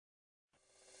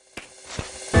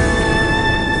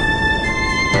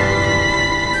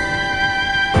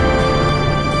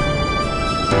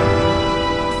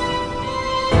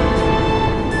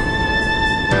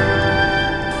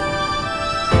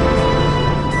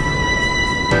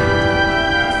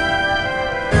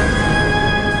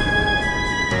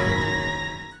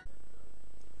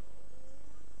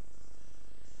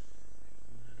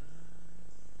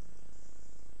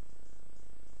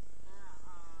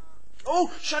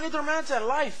Shiny Darmanitan,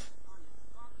 life!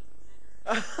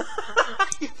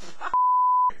 You fuck.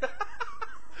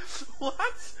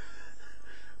 What?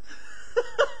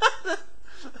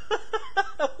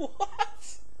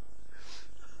 What?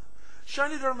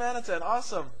 Shiny Darmanitan,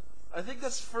 awesome. I think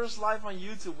that's first live on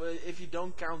YouTube if you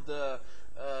don't count the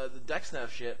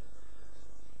DexNav shit.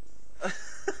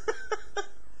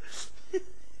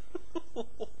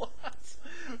 What?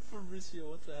 Fabricio,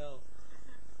 what the hell?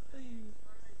 Hey.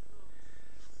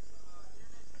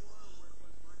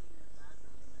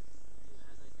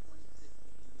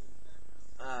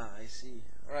 Ah, I see.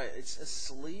 Alright, it's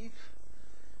asleep.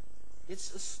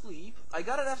 It's asleep. I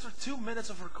got it after 2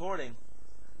 minutes of recording.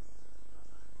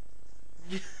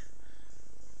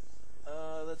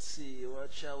 Let's see.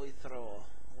 What shall we throw?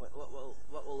 What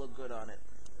will look good on it?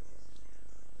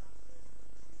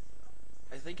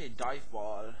 I think a dive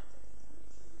ball.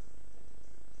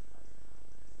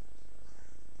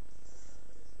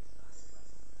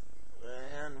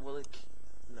 And will it?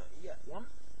 No. Yeah. One.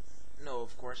 No,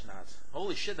 of course not.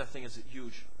 Holy shit, that thing is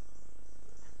huge.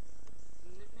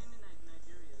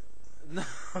 No.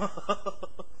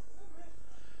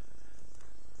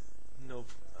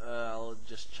 Nope. I'll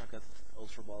just chuck an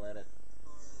Ultra Ball at it.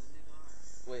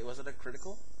 Wait, was it a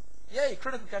critical? Yay,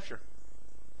 critical capture.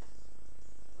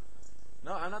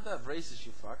 No, I'm not that racist,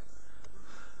 you fuck.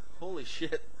 Holy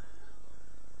shit.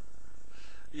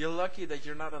 You're lucky that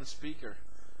you're not on speaker.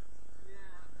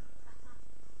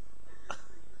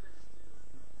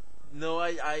 No,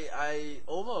 I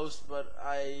almost, but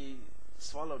I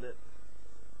swallowed it.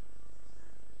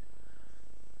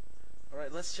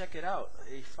 Alright, let's check it out.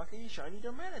 A fucking shiny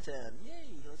Darmanitan. Yay,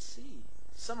 let's see.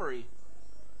 Summary.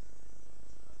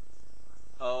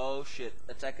 Oh shit,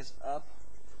 attack is up.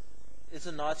 It's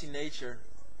a naughty nature.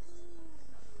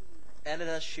 And it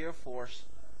has sheer force.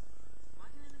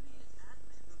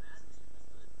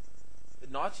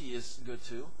 Naughty is good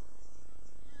too.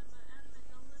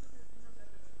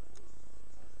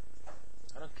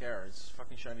 I don't care, it's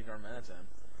fucking shiny Darmanitan.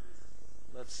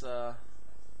 Let's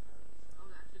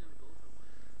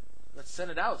send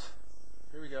it out.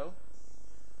 Here we go.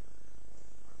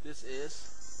 This is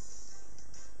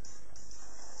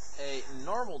a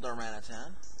normal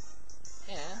Darmanitan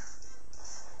and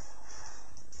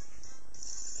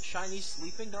shiny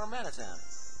sleeping Darmanitan.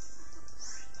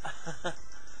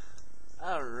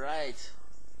 Alright.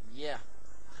 Yeah.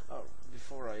 Oh,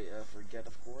 before I forget,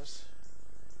 of course.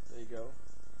 There you go.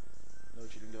 No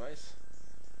cheating device.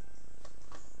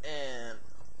 And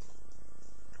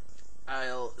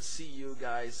I'll see you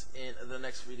guys in the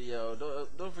next video.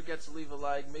 Don't forget to leave a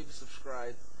like, maybe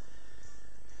subscribe.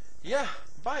 Yeah,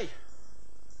 bye.